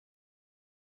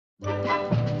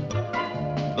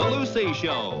The Lucy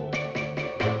Show.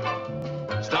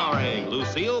 Starring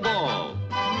Lucille Ball.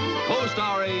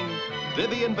 Co-starring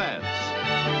Vivian Vance.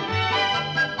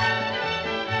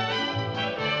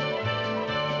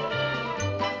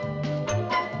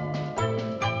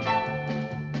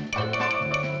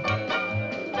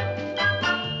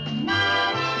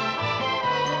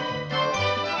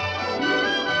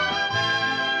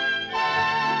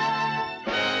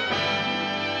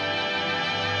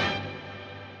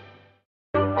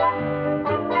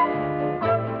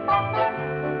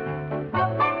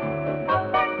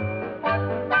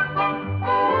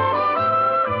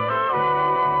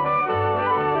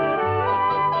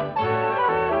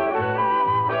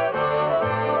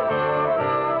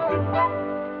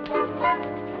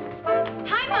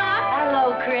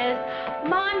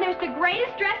 The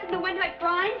greatest dress in the window at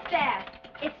Brian's staff.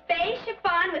 It's beige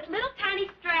chiffon with little tiny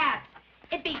straps.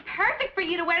 It'd be perfect for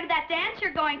you to wear to that dance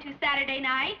you're going to Saturday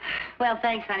night. Well,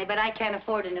 thanks, honey, but I can't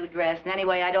afford a new dress. And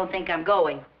anyway, I don't think I'm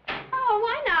going. Oh,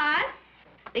 why not?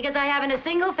 Because I haven't a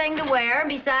single thing to wear, and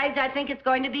besides, I think it's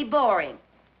going to be boring.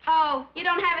 Oh, you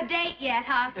don't have a date yet,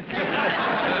 huh?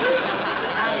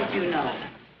 How did you know?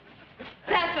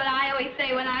 That's what I always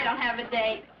say when I don't have a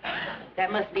date.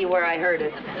 That must be where I heard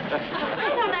it. I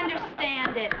don't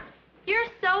understand it. You're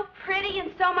so pretty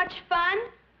and so much fun.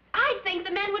 I'd think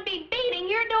the men would be beating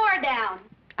your door down.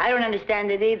 I don't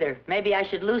understand it either. Maybe I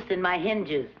should loosen my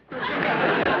hinges.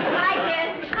 Hi,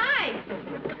 Kid. Hi.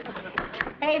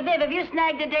 Hey, Viv, have you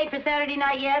snagged a date for Saturday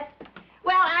night yet?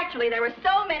 Well, actually, there were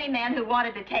so many men who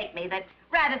wanted to take me that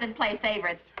rather than play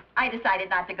favorites, I decided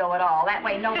not to go at all. That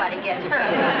way nobody gets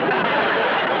hurt.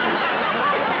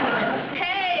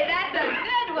 Hey, that's a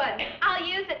good one. I'll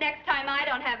use it next time I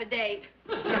don't have a date.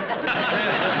 I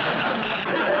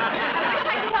wish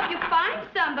I could help you find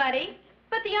somebody,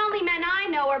 but the only men I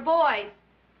know are boys.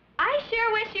 I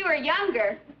sure wish you were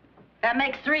younger. That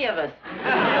makes 3 of us.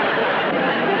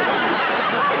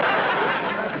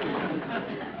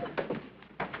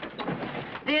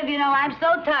 Viv, you know, I'm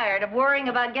so tired of worrying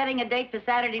about getting a date for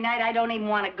Saturday night, I don't even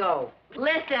want to go.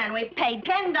 Listen, we paid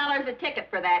 $10 a ticket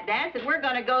for that dance, and we're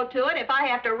going to go to it if I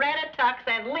have to rent a tux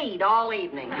and lead all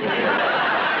evening. Well,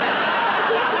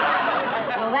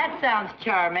 that sounds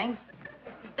charming.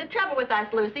 The trouble with us,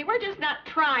 Lucy, we're just not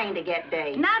trying to get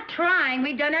dates. Not trying.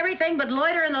 We've done everything but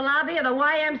loiter in the lobby of the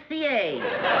YMCA.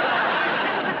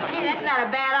 Hey, that's not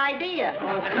a bad idea.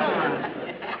 Oh, come on.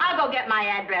 I'll go get my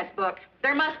address book.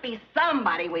 There must be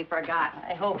somebody we forgot.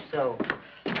 I hope so.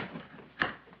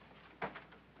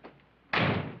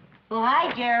 Well,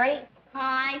 hi, Jerry.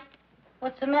 Hi.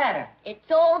 What's the matter? It's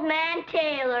Old Man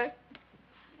Taylor.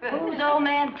 Who's Old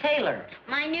Man Taylor?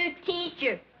 My new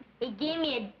teacher. He gave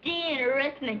me a D in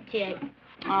arithmetic.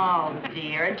 Oh,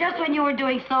 dear. Just when you were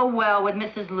doing so well with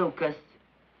Mrs. Lucas.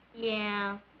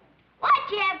 Yeah.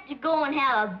 Why'd you have to go and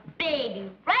have a baby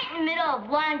right in the middle of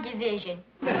one division?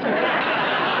 Well,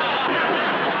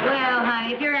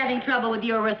 honey, if you're having trouble with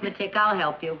your arithmetic, I'll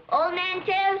help you. Old Man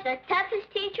Taylor's the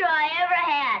toughest teacher I ever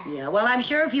had. Yeah, well, I'm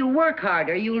sure if you work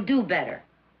harder, you'll do better.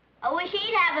 I wish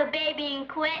he'd have a baby and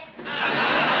quit.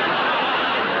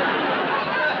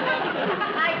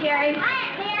 Hi, Jerry.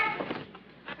 Hi, Dad.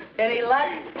 Any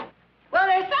luck? Well,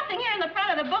 there's something here in the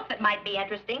front of the book that might be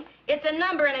interesting. It's a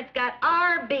number, and it's got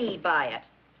R.B. by it.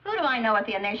 Who do I know with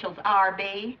the initials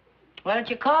R.B.? Why don't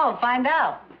you call and find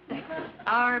out?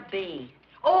 R.B.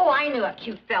 Oh, I knew a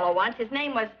cute fellow once. His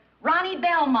name was Ronnie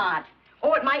Belmont.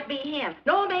 Oh, it might be him.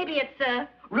 No, maybe it's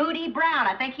Rudy Brown.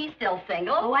 I think he's still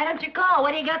single. Well, why don't you call?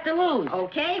 What do you got to lose?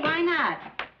 Okay, why not?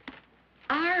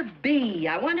 R.B.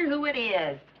 I wonder who it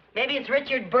is. Maybe it's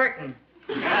Richard Burton.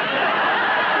 Hey, look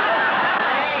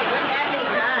at me,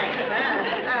 nice.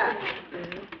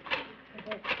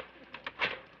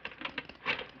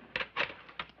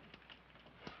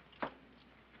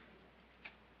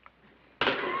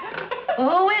 Well,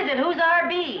 who is it? Who's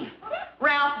R.B.?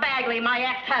 Ralph Bagley, my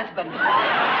ex-husband.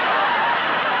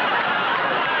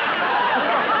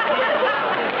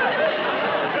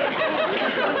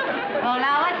 Well,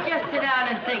 now, let's just sit down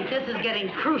and think. This is getting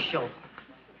crucial.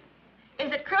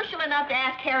 Is it crucial enough to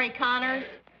ask Harry Connors?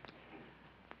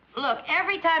 Look,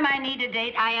 every time I need a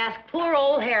date, I ask poor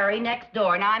old Harry next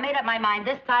door. Now, I made up my mind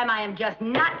this time I am just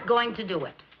not going to do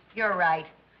it. You're right.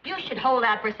 You should hold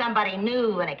out for somebody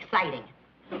new and exciting.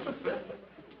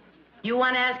 You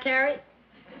want to ask Harry?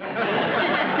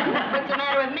 What's the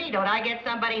matter with me? Don't I get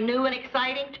somebody new and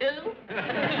exciting, too? All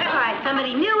right,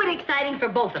 somebody new and exciting for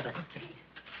both of us.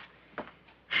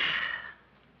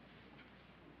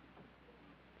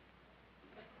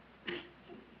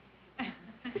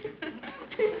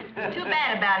 Too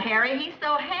bad about Harry. He's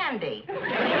so handy.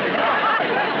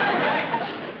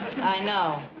 I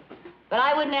know. But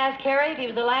I wouldn't ask Harry if he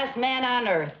was the last man on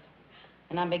Earth.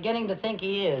 And I'm beginning to think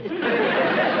he is. The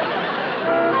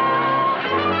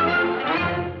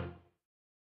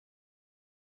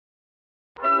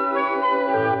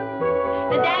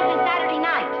dance is Saturday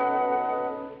night.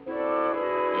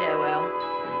 Yeah, well.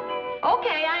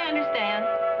 Okay, I understand.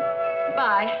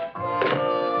 Bye.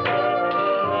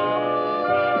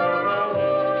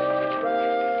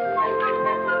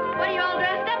 What are you all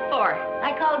dressed up for?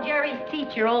 I called Jerry's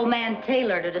teacher, old man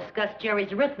Taylor, to discuss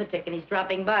Jerry's arithmetic, and he's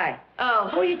dropping by. Oh,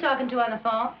 Who are you talking to on the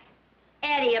phone?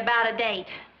 Eddie about a date.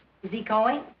 Is he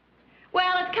going?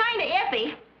 Well, it's kind of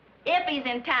iffy. If he's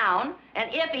in town,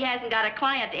 and if he hasn't got a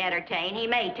client to entertain, he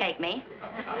may take me.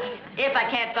 If I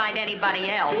can't find anybody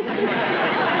else. Well,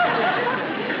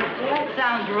 that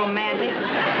sounds romantic.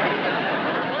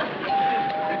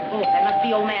 Oh, that must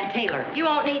be old man Taylor. You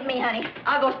won't need me, honey.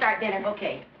 I'll go start dinner.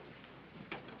 Okay.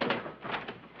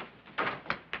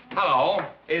 Hello.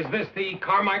 Is this the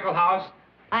Carmichael house?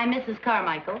 I'm Mrs.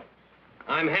 Carmichael.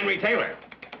 I'm Henry Taylor.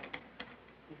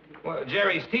 Well,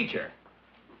 Jerry's teacher.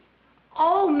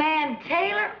 Old man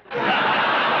Taylor?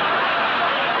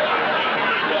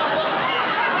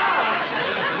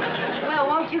 Well,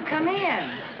 won't you come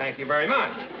in? Thank you very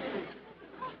much.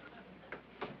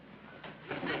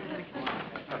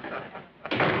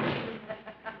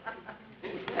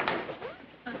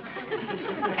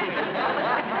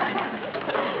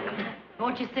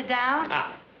 Won't you sit down?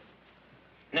 Ah.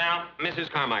 Now, Mrs.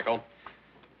 Carmichael,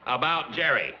 about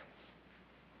Jerry.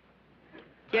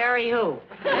 Jerry who?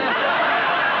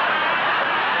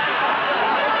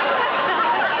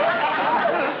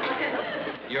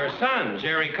 Your son,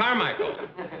 Jerry Carmichael.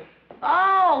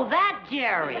 Oh, that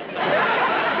Jerry.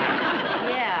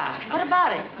 Yeah. What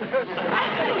about it?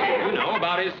 You know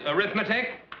about his arithmetic?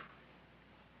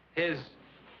 His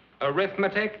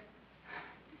arithmetic?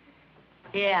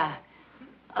 Yeah.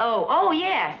 Oh,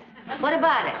 yes. What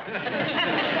about it?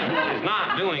 He's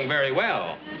not doing very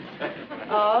well.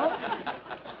 Oh?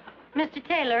 Mr.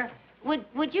 Taylor,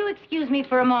 would you excuse me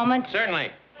for a moment?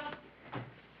 Certainly.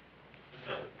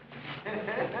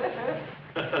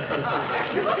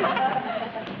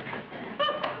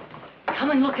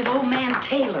 Come and look at old man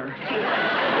Taylor.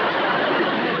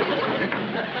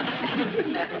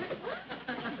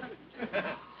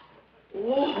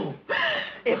 Whoa.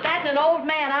 If that's an old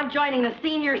man, I'm joining the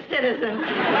senior citizens.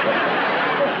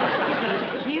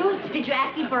 Cute? Did you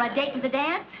ask him for a date to the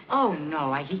dance? Oh,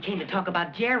 no. He came to talk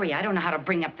about Jerry. I don't know how to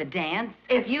bring up the dance.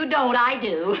 If you don't, I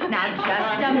do. Now, just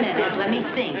a minute. Let me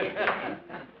think.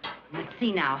 Let's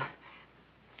see now.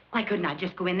 Why couldn't I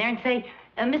just go in there and say,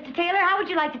 Mr. Taylor, how would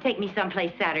you like to take me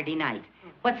someplace Saturday night?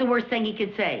 What's the worst thing he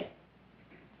could say?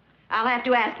 I'll have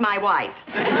to ask my wife.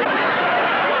 That's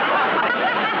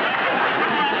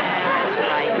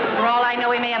right. For all I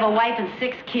know, he may have a wife and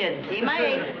 6 kids. He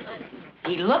may.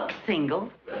 He looks single.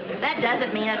 That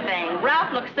doesn't mean a thing.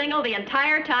 Ralph looked single the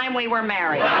entire time we were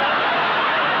married.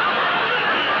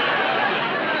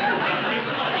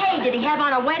 Hey, did he have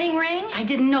on a wedding ring? I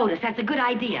didn't notice. That's a good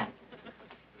idea.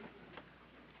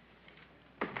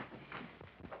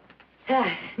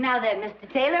 Now then, Mr.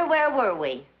 Taylor, where were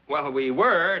we? Well, we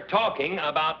were talking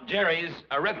about Jerry's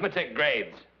arithmetic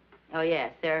grades. Oh,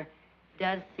 yes, there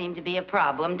does seem to be a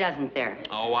problem, doesn't there?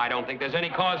 Oh, I don't think there's any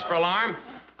cause for alarm.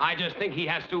 I just think he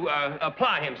has to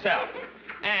apply himself.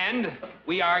 And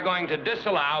we are going to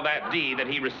disallow that D that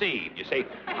he received. You see,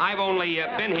 I've only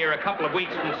been here a couple of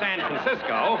weeks from San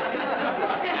Francisco,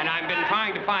 and I've been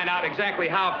trying to find out exactly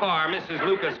how far Mrs.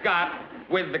 Lucas got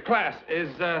with the class.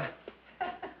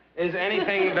 Is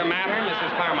anything the matter,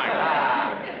 Mrs.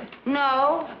 Carmichael?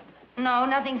 No,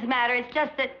 nothing's the matter. It's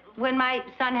just that when my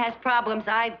son has problems,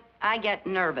 I get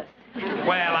nervous.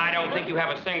 Well, I don't think you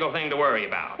have a single thing to worry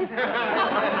about.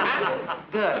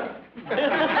 Good.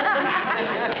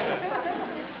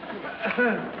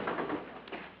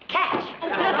 Catch!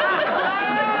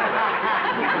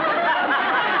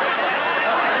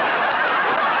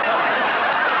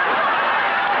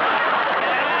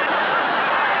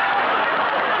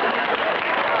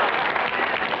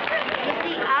 You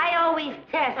see, I always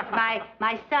test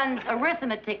my son's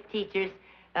arithmetic teachers.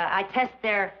 I test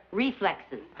their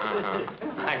reflexes.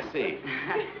 I see.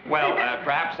 Well,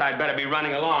 perhaps I'd better be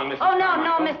running along, Mrs. Oh, no,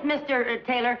 Carmichael. Mr.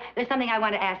 Taylor. There's something I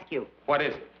want to ask you. What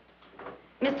is it?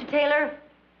 Mr. Taylor,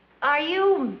 are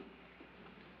you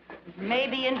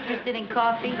maybe interested in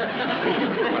coffee? Well,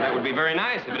 that would be very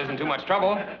nice if it isn't too much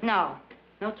trouble. No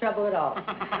trouble at all.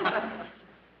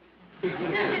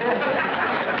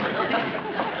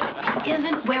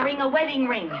 Isn't wearing a wedding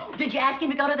ring. Did you ask him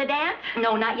to go to the dance?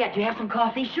 No, not yet. Do you have some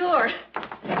coffee? Sure.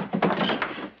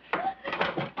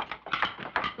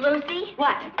 Lucy?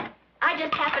 What? I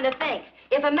just happened to think.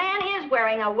 If a man is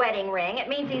wearing a wedding ring, it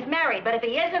means he's married. But if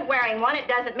he isn't wearing one, it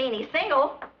doesn't mean he's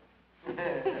single.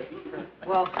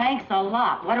 Well, thanks a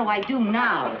lot. What do I do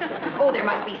now? Oh, there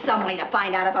must be some way to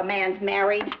find out if a man's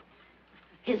married.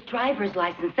 His driver's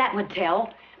license, that would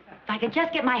tell. If I could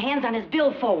just get my hands on his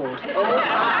billfold.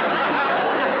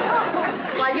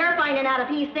 While you're finding out if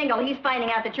he's single, he's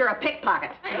finding out that you're a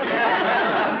pickpocket.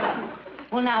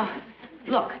 Well, now,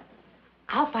 look.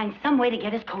 I'll find some way to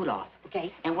get his coat off.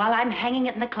 Okay. And while I'm hanging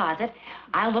it in the closet,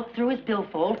 I'll look through his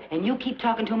billfold, and you keep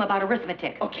talking to him about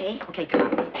arithmetic. Okay. Okay, come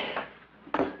on.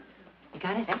 You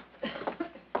got it?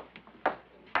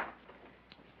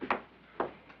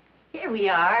 Here we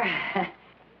are.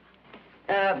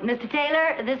 Mr.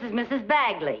 Taylor, this is Mrs.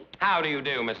 Bagley. How do you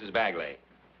do, Mrs. Bagley?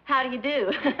 How do you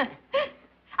do?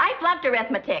 I flunked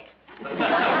arithmetic.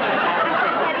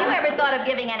 Have you ever thought of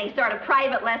giving any sort of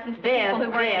private lessons to people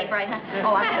who weren't any bright, huh?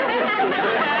 Oh, I'm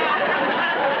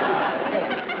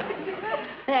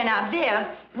There, now, Viv,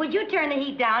 would you turn the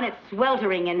heat down? It's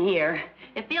sweltering in here.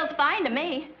 It feels fine to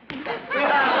me. Oh,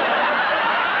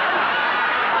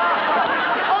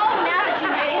 now that you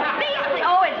made it beastly.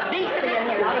 Oh, it's beastly in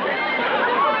here.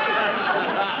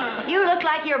 You look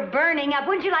like you're burning up.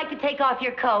 Wouldn't you like to take off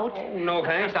your coat? Oh, no,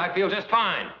 thanks. I feel just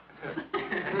fine.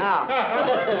 Oh.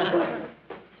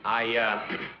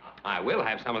 I will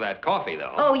have some of that coffee,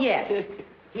 though. Oh, yes.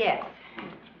 Yes.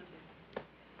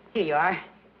 Here you are.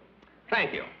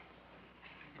 Thank you.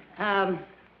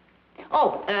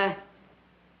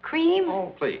 Cream?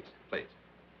 Oh, please, please.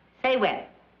 Say when.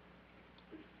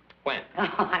 When? Oh,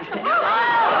 I'm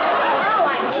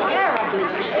terribly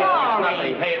sorry.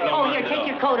 Nothing. Pay it no Oh, mind here, at take all.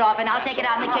 your coat off, and I'll take it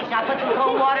out in the kitchen. I'll put some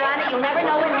cold water on it. You'll never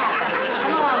know what happened.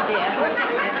 Come on, dear.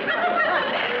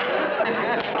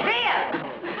 Dear!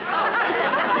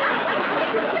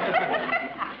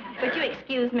 Would you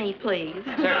excuse me, please?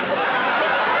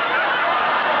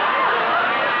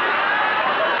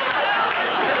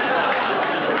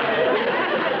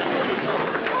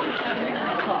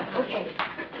 Okay.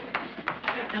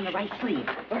 It's on the right sleeve.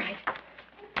 All right.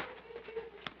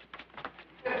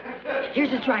 Here's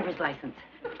his driver's license.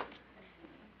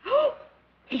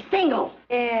 He's single.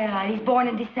 Yeah, he's born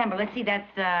in December. Let's see, that's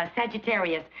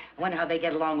Sagittarius. I wonder how they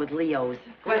get along with Leos.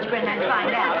 Why don't you go ahead and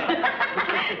find out?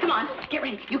 Come on, get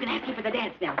ready. You can ask him for the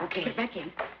dance now. Okay. Get back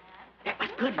in. That was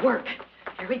good work.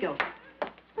 Here we go.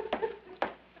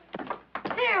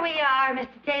 There we are,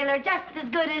 Mr. Taylor, just as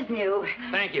good as new.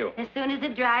 Thank you. As soon as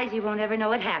it dries, you won't ever know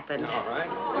what happened. All right.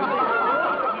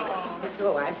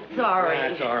 Oh, I'm sorry.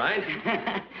 That's all right.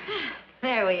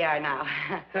 There we are now.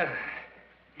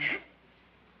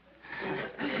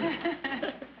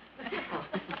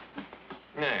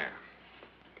 There.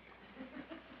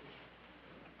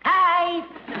 Hi.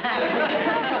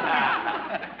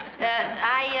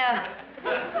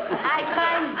 I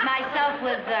find myself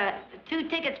with 2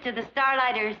 tickets to the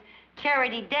Starlighters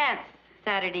charity dance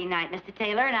Saturday night, Mr.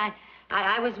 Taylor, and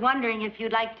I was wondering if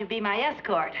you'd like to be my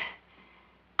escort.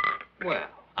 Well,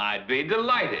 I'd be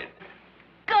delighted.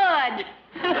 Good.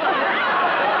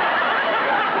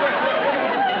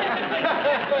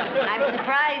 I'm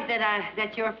surprised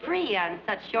that you're free on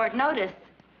such short notice.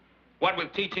 What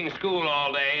with teaching school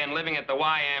all day and living at the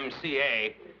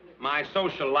YMCA, my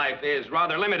social life is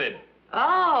rather limited.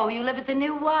 Oh, you live at the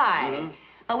New Y. Mhm.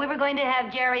 Oh, we were going to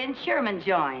have Jerry and Sherman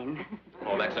join.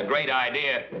 Oh, that's a great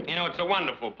idea. You know, it's a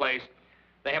wonderful place.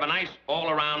 They have a nice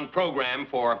all-around program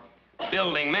for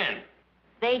building men.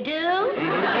 They do?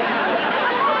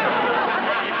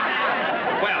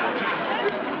 Well,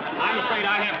 I'm afraid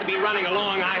I have to be running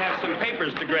along. I have some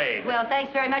papers to grade. Well,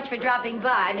 thanks very much for dropping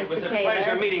by, Mr. It was a Taylor.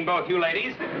 pleasure meeting both you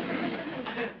ladies.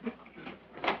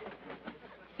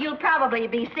 You'll probably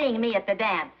be seeing me at the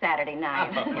dance Saturday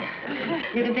night.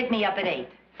 You can pick me up at 8.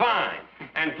 Fine.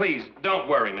 And please, don't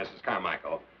worry, Mrs.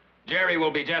 Carmichael. Jerry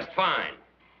will be just fine.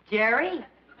 Jerry?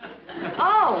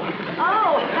 Oh.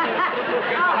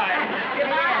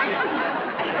 Goodbye.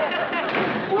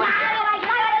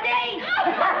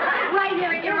 Right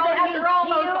here in your own After all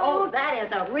those... Oh, that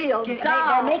is a real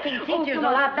doll. They're making teachers a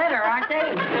lot better, aren't they? Oh,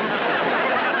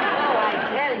 I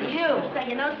tell you. Say,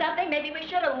 you know something? Maybe we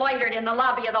should have loitered in the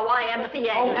lobby of the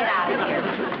YMCA. Oh, get out of here.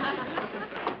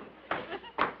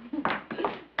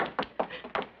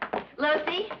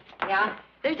 Lucy, Yeah?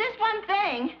 there's just one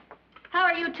thing. How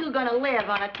are you two going to live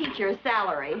on a teacher's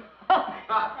salary? Oh,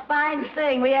 fine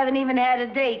thing. We haven't even had a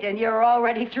date, and you're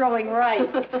already throwing rice.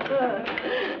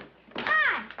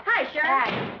 Hi. Hi, Sharon.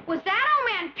 Hi. Was that old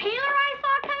man Taylor I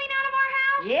saw coming out of our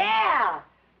house? Yeah.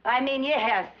 I mean,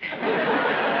 yes.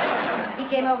 He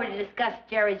came over to discuss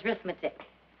Jerry's arithmetic.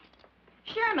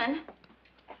 Sherman,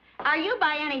 Are you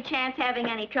by any chance having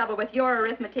any trouble with your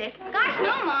arithmetic? Gosh,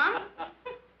 no, Mom.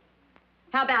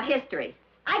 How about history?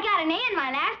 I got an A in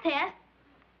my last test.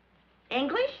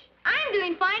 English? I'm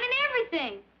doing fine in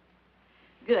everything.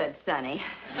 Good, Sonny.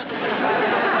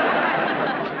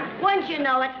 Wouldn't you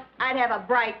know it, I'd have a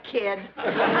bright kid.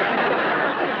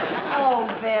 Oh,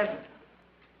 Viv.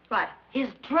 What? His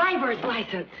driver's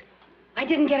license. I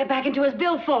didn't get it back into his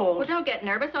billfold. Well, don't get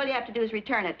nervous. All you have to do is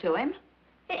return it to him.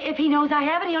 If he knows I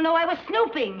have it, he'll know I was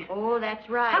snooping. Oh, that's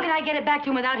right. How can I get it back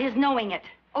to him without his knowing it?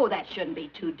 Oh, that shouldn't be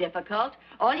too difficult.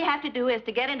 All you have to do is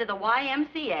to get into the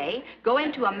YMCA, go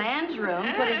into a man's room,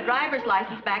 put his driver's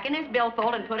license back in his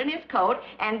billfold and put in his coat,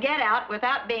 and get out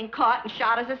without being caught and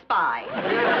shot as a spy.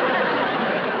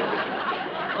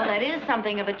 Well, that is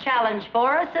something of a challenge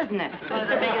for us, isn't it? One of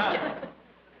the biggest...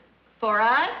 For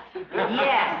us?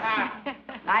 Yes.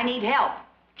 I need help.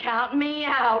 Count me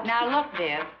out. Now, look,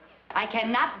 Viv. I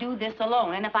cannot do this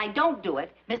alone, and if I don't do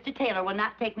it, Mr. Taylor will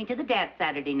not take me to the dance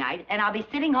Saturday night, and I'll be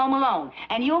sitting home alone.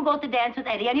 And you'll go to dance with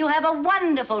Eddie, and you'll have a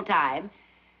wonderful time.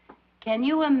 Can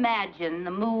you imagine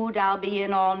the mood I'll be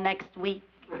in all next week?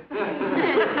 Count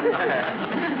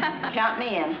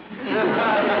me in.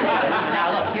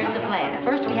 Now, look, here's the plan.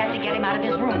 First, we have to get him out of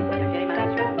his room. Get him out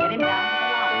of his room. Get him down to the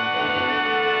lobby.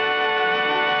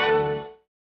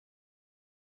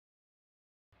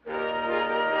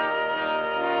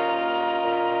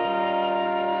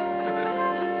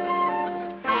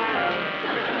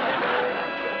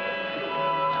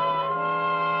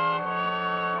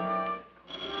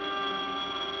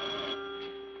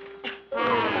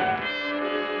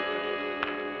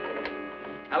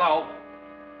 Hello.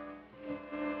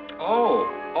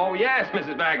 Oh, yes,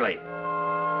 Mrs. Bagley.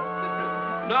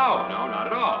 No, not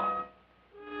at all.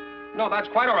 No, that's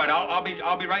quite all right.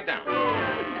 I'll be right down.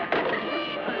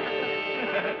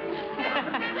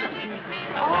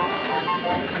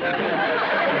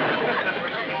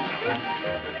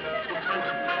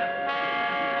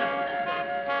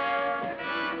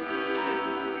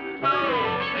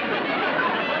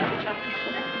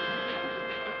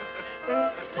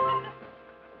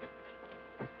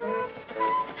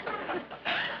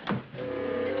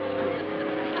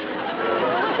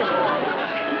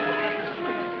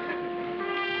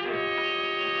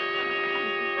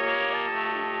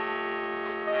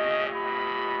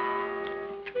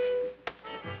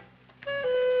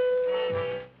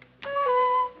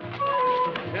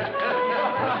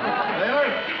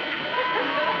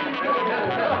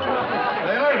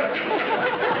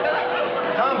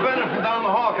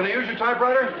 Can I use your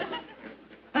typewriter?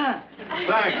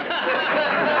 Thanks.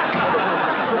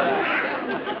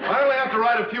 I only have to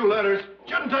write a few letters.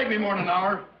 Shouldn't take me more than an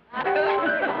hour.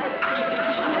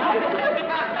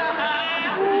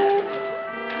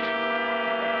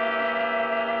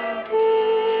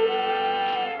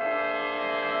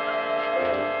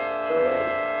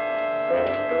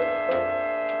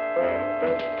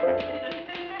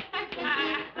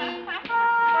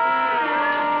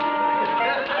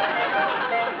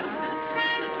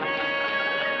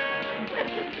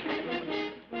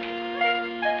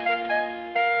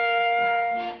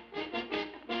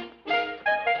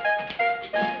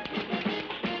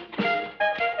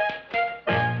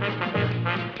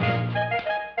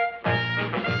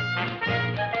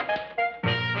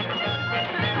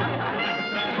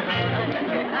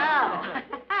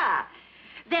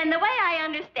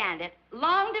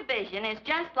 Is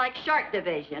just like short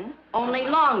division, only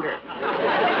longer.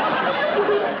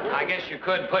 I guess you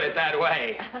could put it that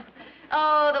way.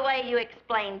 Oh, the way you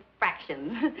explain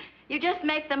fractions. You just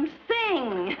make them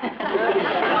sing.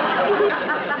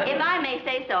 If I may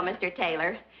say so, Mr.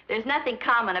 Taylor, there's nothing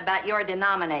common about your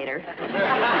denominator.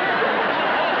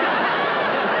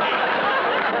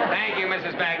 Thank you,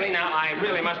 Mrs. Bagley. Now, I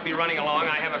really must be running along.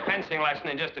 I have a fencing lesson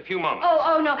in just a few moments.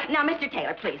 Oh, no. Now, Mr.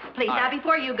 Taylor, please. Now,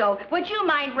 before you go, would you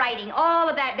mind writing all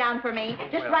of that down for me?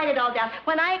 Just write it all down.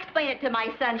 When I explain it to my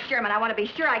son, Sherman, I want to be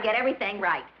sure I get everything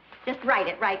right. Just write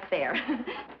it right there.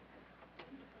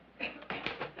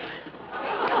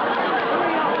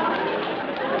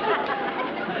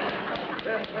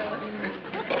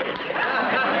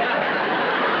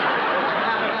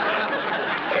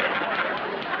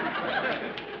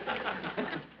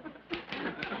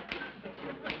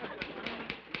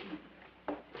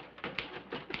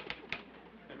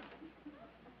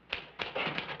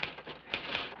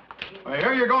 I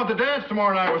hear you're going to dance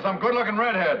tomorrow night with some good-looking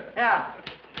redhead. Yeah.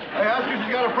 Hey, ask her if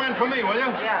she's got a friend for me, will you?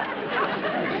 Yeah.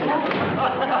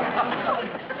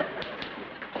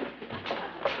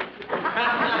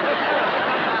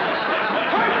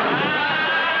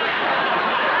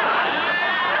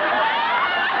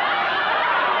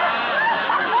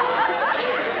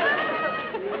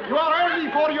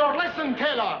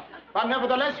 but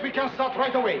nevertheless, we can start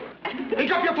right away.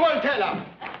 Pick up your toil, Taylor.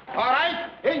 All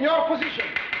right? In your position.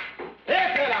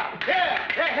 Here, Taylor. Here.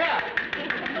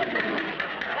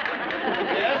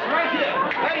 Yes, right here.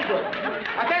 Very good.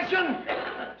 Attention.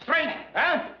 Straight.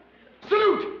 Huh?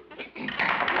 Salute.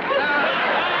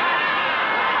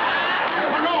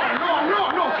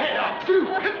 No, Taylor. Salute.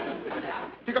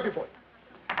 Pick up your foot.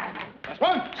 That's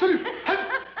one. Salute.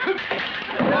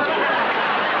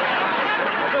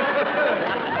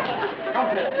 Come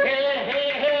here. Here,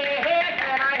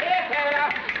 Taylor.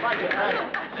 Right here.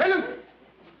 Salute.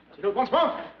 Salute once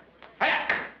more. Here.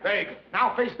 Very good.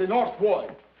 Now face the north wall.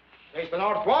 Face the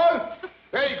north wall.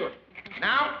 Very good.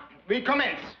 Now, we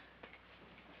commence.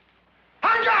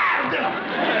 En garde!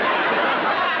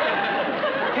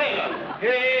 Taylor.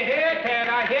 Here,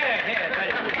 Taylor. Here.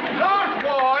 Very good. North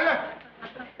wall.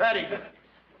 Very good.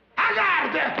 En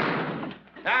garde!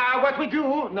 Now, what we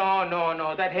do...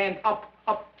 No. That hand up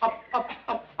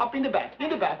in the back.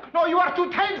 No, you are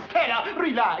too tense, Taylor.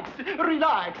 Relax.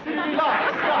 Relax. That's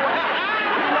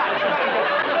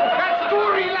too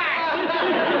relaxed.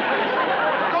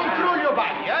 Control your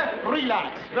body,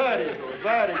 Relax. Very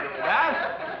good,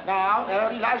 huh? Now,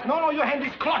 relax. No, your hand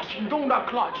is clutching. Do not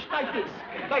clutch. Like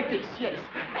this, yes.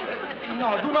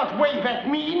 No, do not wave at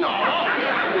me, no.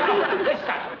 Let's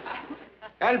start.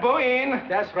 Elbow in.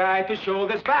 That's right. The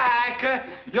shoulders back.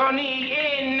 Your knee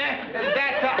in.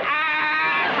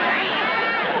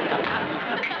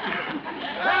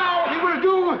 Now we will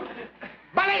do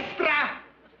balestra.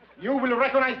 You will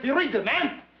recognize the rhythm,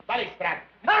 Balestra.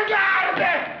 En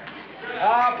garde!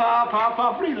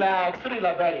 Up. Relax. Very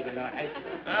good.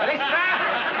 Balestra.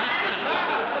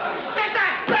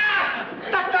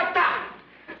 Ta-ta-ta.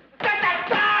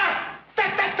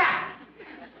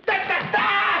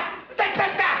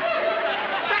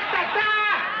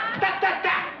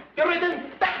 The rhythm.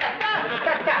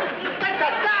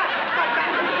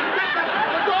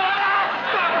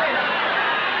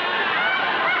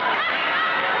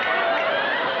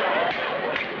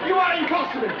 You are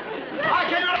impossible. I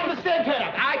cannot understand,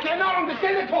 Taylor. I cannot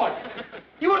understand at all.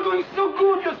 You were doing so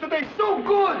good yesterday, so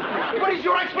good. What is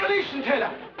your explanation,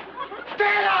 Taylor?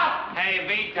 Taylor! Hey,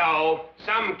 Vito,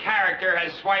 some character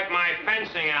has swiped my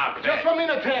fencing outfit. Just a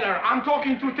minute, Taylor. I'm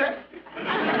talking to Taylor. Wait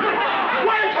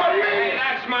for me! Hey,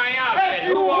 that's my outfit. Hey,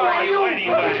 who are you?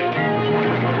 Anyway?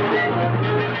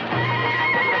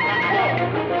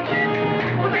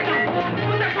 Put that down!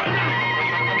 Put that foot down!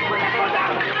 Put that foot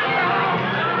down!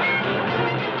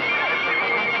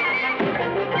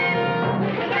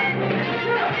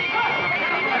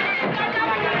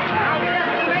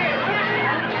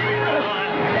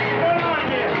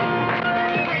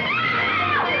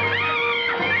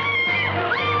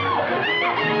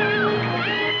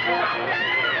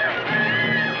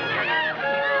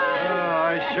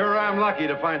 Sure, I'm lucky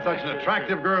to find such an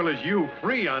attractive girl as you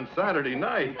free on Saturday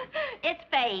night. It's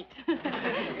fate.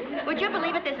 Would you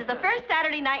believe it? This is the first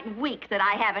Saturday night in weeks that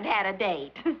I haven't had a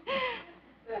date.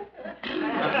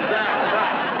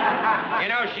 You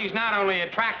know, she's not only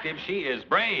attractive, she is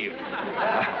brave.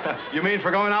 You mean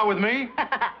for going out with me?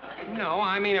 No,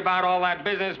 I mean about all that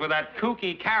business with that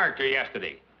kooky character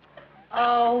yesterday.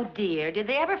 Oh, dear. Did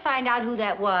they ever find out who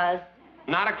that was?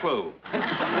 Not a clue.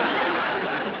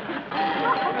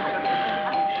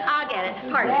 I'll get it.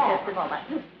 Pardon me just a moment.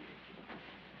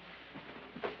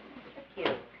 Thank you.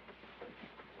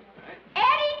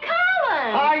 Eddie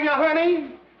Collins! Hiya, honey.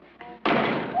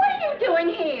 What are you doing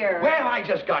here? Well, I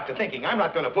just got to thinking I'm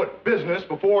not going to put business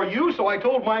before you, so I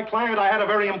told my client I had a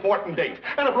very important date.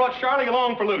 And I brought Charlie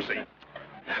along for Lucy.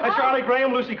 Charlie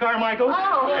Graham, Lucy Carmichael,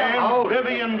 and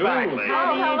Vivian Bagley.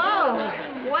 Oh, hello.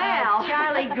 Well,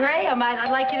 Charlie Graham.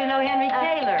 I'd like you to know Henry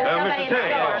Taylor. Mr.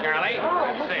 Taylor. store. Charlie.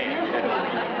 Oh. See.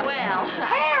 well.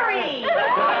 Harry!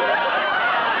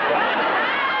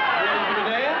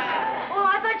 Oh,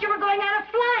 I thought you were going on a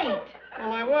flight.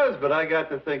 Well, I was, but I got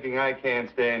to thinking I can't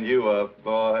stand you up,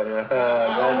 boy.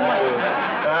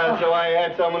 So I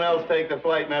had someone else take the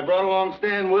flight, and I brought along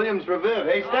Stan Williams for Viv.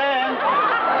 Hey, Stan!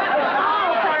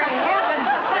 Oh, for heaven's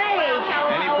sake!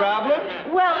 Any problem?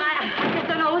 Well, I just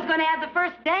don't know who's going to have the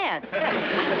first dance.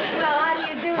 Well, how do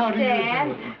you do,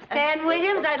 Stan? Stan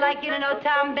Williams, I'd like you to know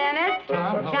Tom Bennett.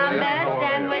 Tom Bennett,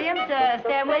 Stan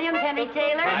Williams, Henry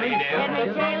Taylor. Henry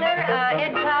Taylor,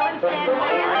 Ed Collins, Stan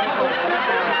Williams.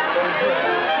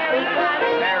 Harry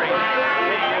Collins. Harry.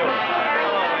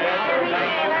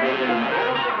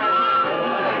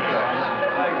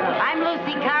 I'm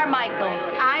Lucy Carmichael.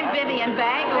 I'm Vivian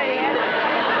Bagley.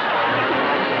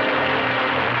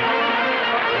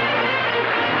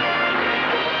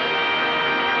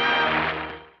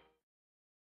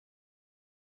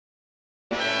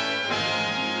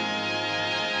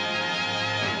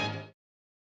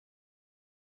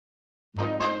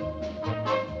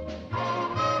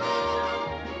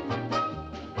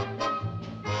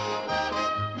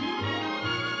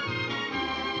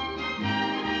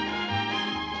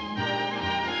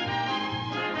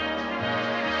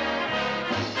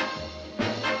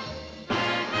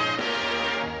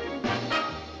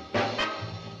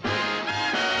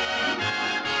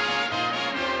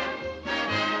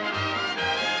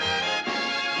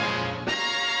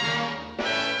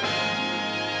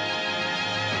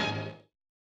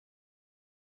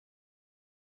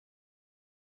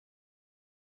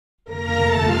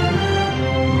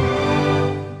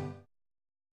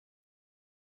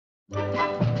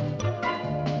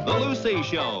 Lucy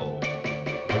Show.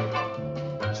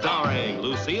 Starring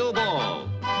Lucille Ball.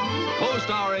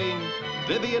 Co-starring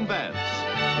Vivian Vance.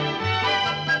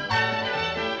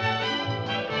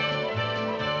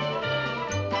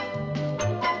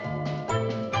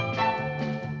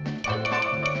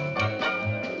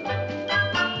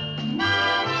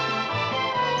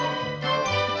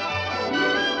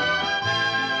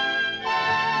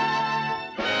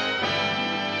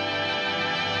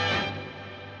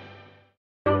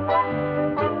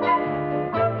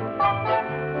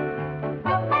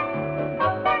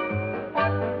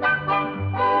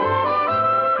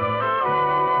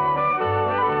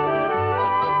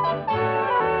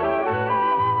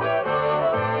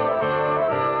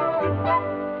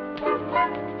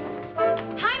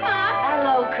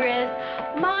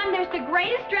 The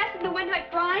greatest dress in the Windhoek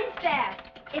Frying Staff.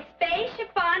 It's beige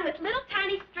chiffon with little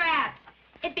tiny straps.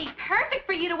 It'd be perfect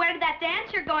for you to wear to that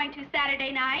dance you're going to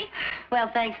Saturday night. Well,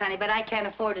 thanks, honey, but I can't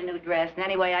afford a new dress. And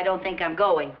anyway, I don't think I'm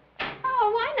going.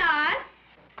 Oh, why not?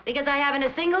 Because I haven't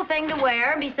a single thing to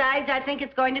wear. Besides, I think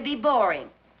it's going to be boring.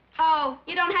 Oh,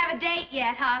 you don't have a date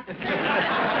yet, huh?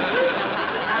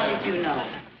 How did you know?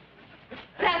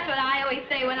 That's what I always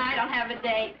say when I don't have a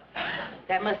date.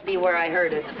 That must be where I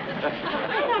heard it.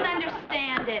 I don't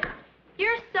understand it.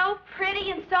 You're so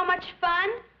pretty and so much fun.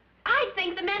 I'd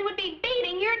think the men would be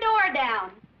beating your door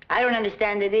down. I don't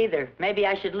understand it either. Maybe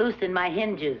I should loosen my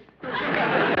hinges.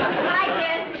 Hi,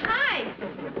 Kid. Hi.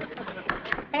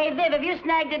 Hey, Viv, have you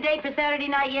snagged a date for Saturday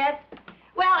night yet?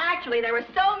 Well, actually, there were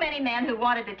so many men who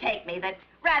wanted to take me that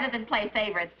rather than play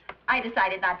favorites, I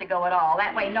decided not to go at all.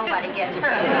 That way nobody gets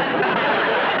hurt.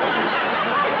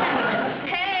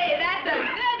 Hey, that's a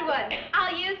good one.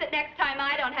 I'll use it next time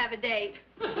I don't have a date.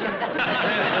 I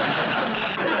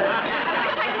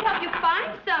wish I could help you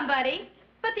find somebody,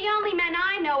 but the only men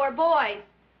I know are boys.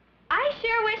 I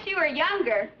sure wish you were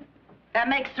younger. That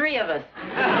makes 3 of us.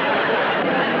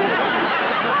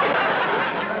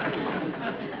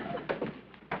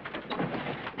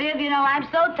 Viv, you know, I'm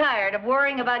so tired of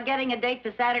worrying about getting a date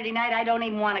for Saturday night, I don't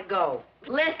even want to go.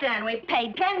 Listen, we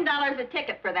paid $10 a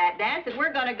ticket for that dance, and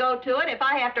we're going to go to it if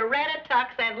I have to rent a tux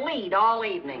and lead all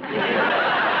evening. Well,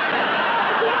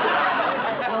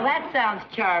 that sounds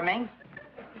charming.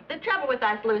 The trouble with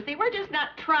us, Lucy, we're just not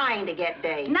trying to get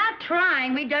dates. Not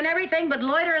trying. We've done everything but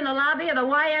loiter in the lobby of the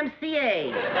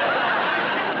YMCA.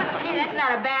 Hey, that's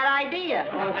not a bad idea.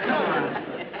 Oh, come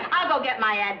on. I'll go get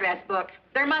my address book.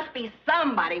 There must be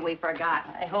somebody we forgot.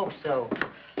 I hope so.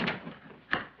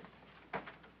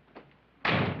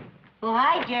 Well,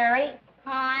 hi, Jerry.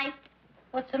 Hi,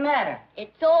 What's the matter?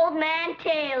 it's Old Man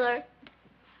Taylor,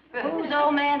 Who's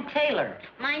Old Man Taylor?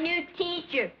 my new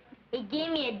teacher. He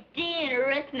gave me a D in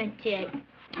arithmetic.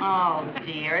 Oh,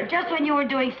 dear. Just when you were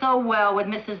doing so well with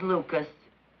Mrs. Lucas.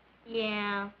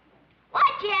 Yeah.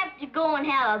 Why'd you have to go and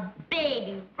have a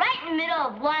baby right in the middle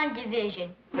of one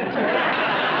division? Well,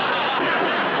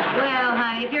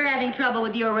 honey, if you're having trouble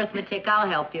with your arithmetic, I'll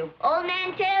help you. Old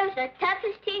Man Taylor's the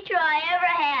toughest teacher I ever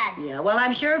had. Yeah, well,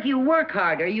 I'm sure if you work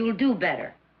harder, you'll do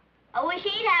better. I wish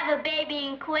he'd have a baby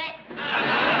and quit.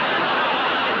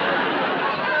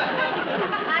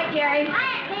 Hi, Jerry.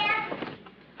 Hi, Aunt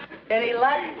Any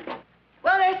luck?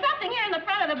 Well, there's something here in the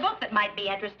front of the book that might be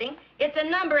interesting. It's a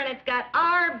number, and it's got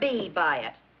RB by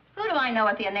it. Who do I know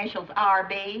with the initials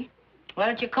RB? Why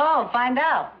don't you call and find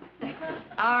out?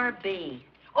 RB.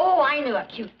 Oh, I knew a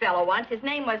cute fellow once. His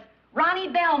name was Ronnie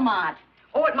Belmont.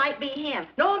 Oh, it might be him.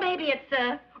 No, maybe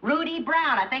it's Rudy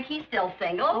Brown. I think he's still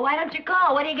single. Well, why don't you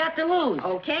call? What do you got to lose?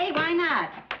 Okay, why not?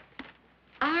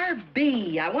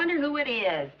 RB. I wonder who it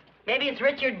is. Maybe it's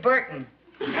Richard Burton.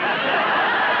 Hey,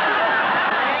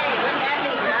 look at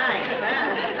me nice.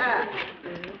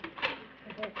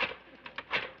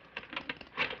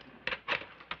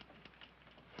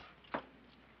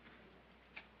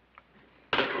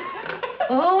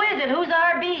 Well, who is it? Who's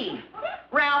RB?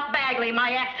 Ralph Bagley,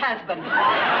 my ex-husband.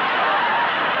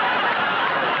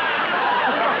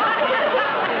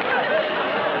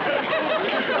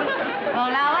 Well,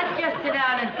 now, let's just sit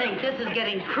down and think. This is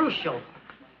getting crucial.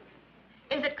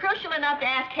 Is it crucial enough to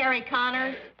ask Harry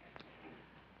Connors?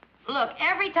 Look,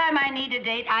 every time I need a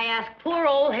date, I ask poor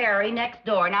old Harry next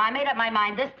door. Now, I made up my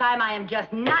mind this time I am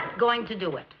just not going to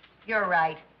do it. You're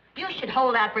right. You should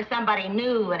hold out for somebody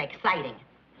new and exciting.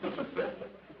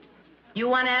 You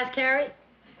want to ask Harry?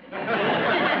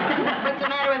 What's the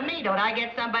matter with me? Don't I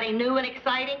get somebody new and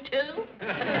exciting, too? All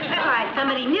right,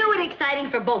 somebody new and exciting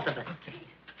for both of us.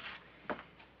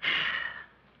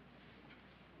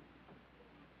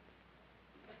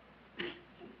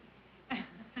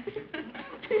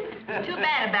 Too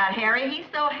bad about Harry. He's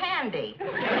so handy.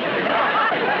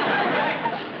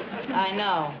 I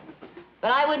know.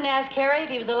 But I wouldn't ask Harry if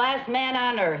he was the last man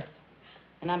on Earth.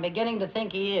 And I'm beginning to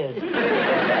think he is. The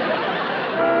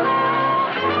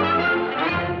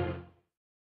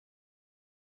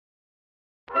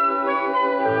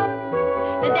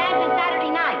dance is Saturday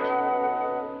night.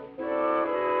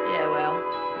 Yeah, well.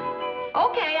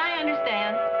 Okay, I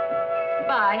understand.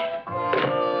 Bye.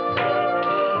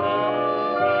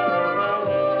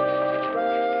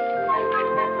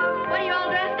 What are you all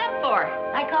dressed up for?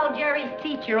 I called Jerry's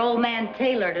teacher, old man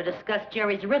Taylor, to discuss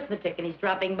Jerry's arithmetic, and he's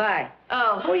dropping by.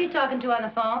 Oh. Who are you talking to on the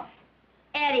phone?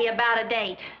 Eddie, about a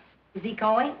date. Is he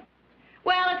going?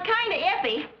 Well, it's kind of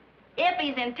iffy. If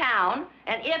he's in town,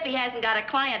 and if he hasn't got a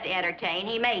client to entertain,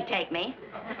 he may take me.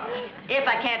 If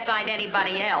I can't find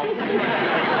anybody else.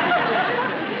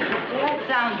 Well, that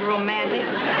sounds romantic.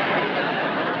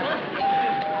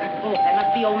 Oh, that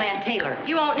must be old man Taylor.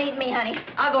 You won't need me, honey.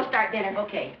 I'll go start dinner.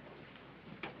 Okay.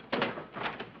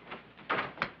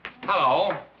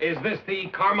 Hello. Is this the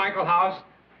Carmichael house?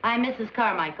 I'm Mrs.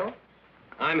 Carmichael.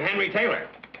 I'm Henry Taylor.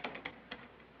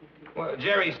 Well,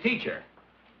 Jerry's teacher.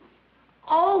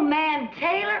 Old man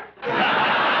Taylor?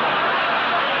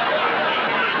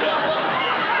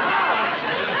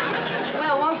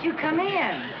 Well, won't you come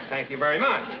in? Thank you very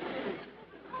much.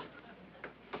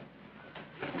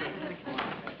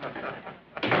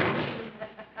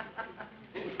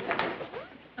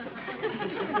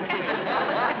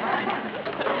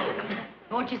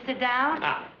 Won't you sit down?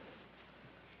 Ah.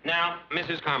 Now,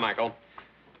 Mrs. Carmichael,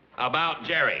 about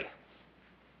Jerry.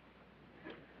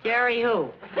 Jerry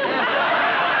who?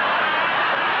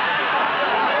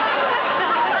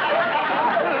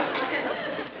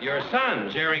 Your son,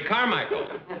 Jerry Carmichael.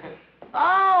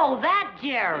 Oh, that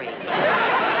Jerry.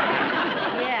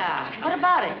 Yeah. What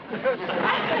about it?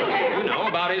 You know,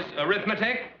 about his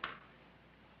arithmetic?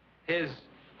 His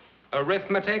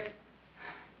arithmetic?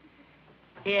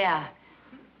 Yeah.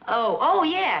 Oh,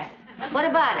 yes. What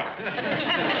about it?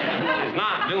 He's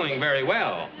not doing very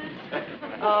well.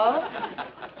 Oh?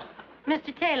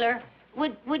 Mr. Taylor,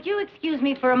 would you excuse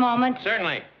me for a moment?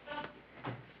 Certainly.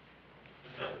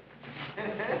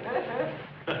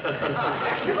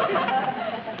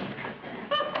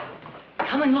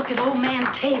 Come and look at old man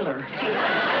Taylor.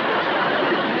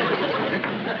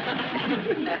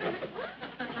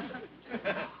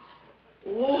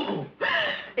 Whoa.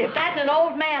 If that's an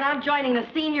old man, I'm joining the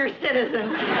senior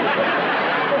citizens.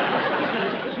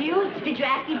 Cute? Did you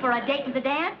ask him for a date to the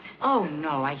dance? Oh,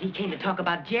 no. He came to talk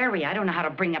about Jerry. I don't know how to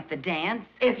bring up the dance.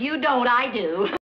 If you don't, I do.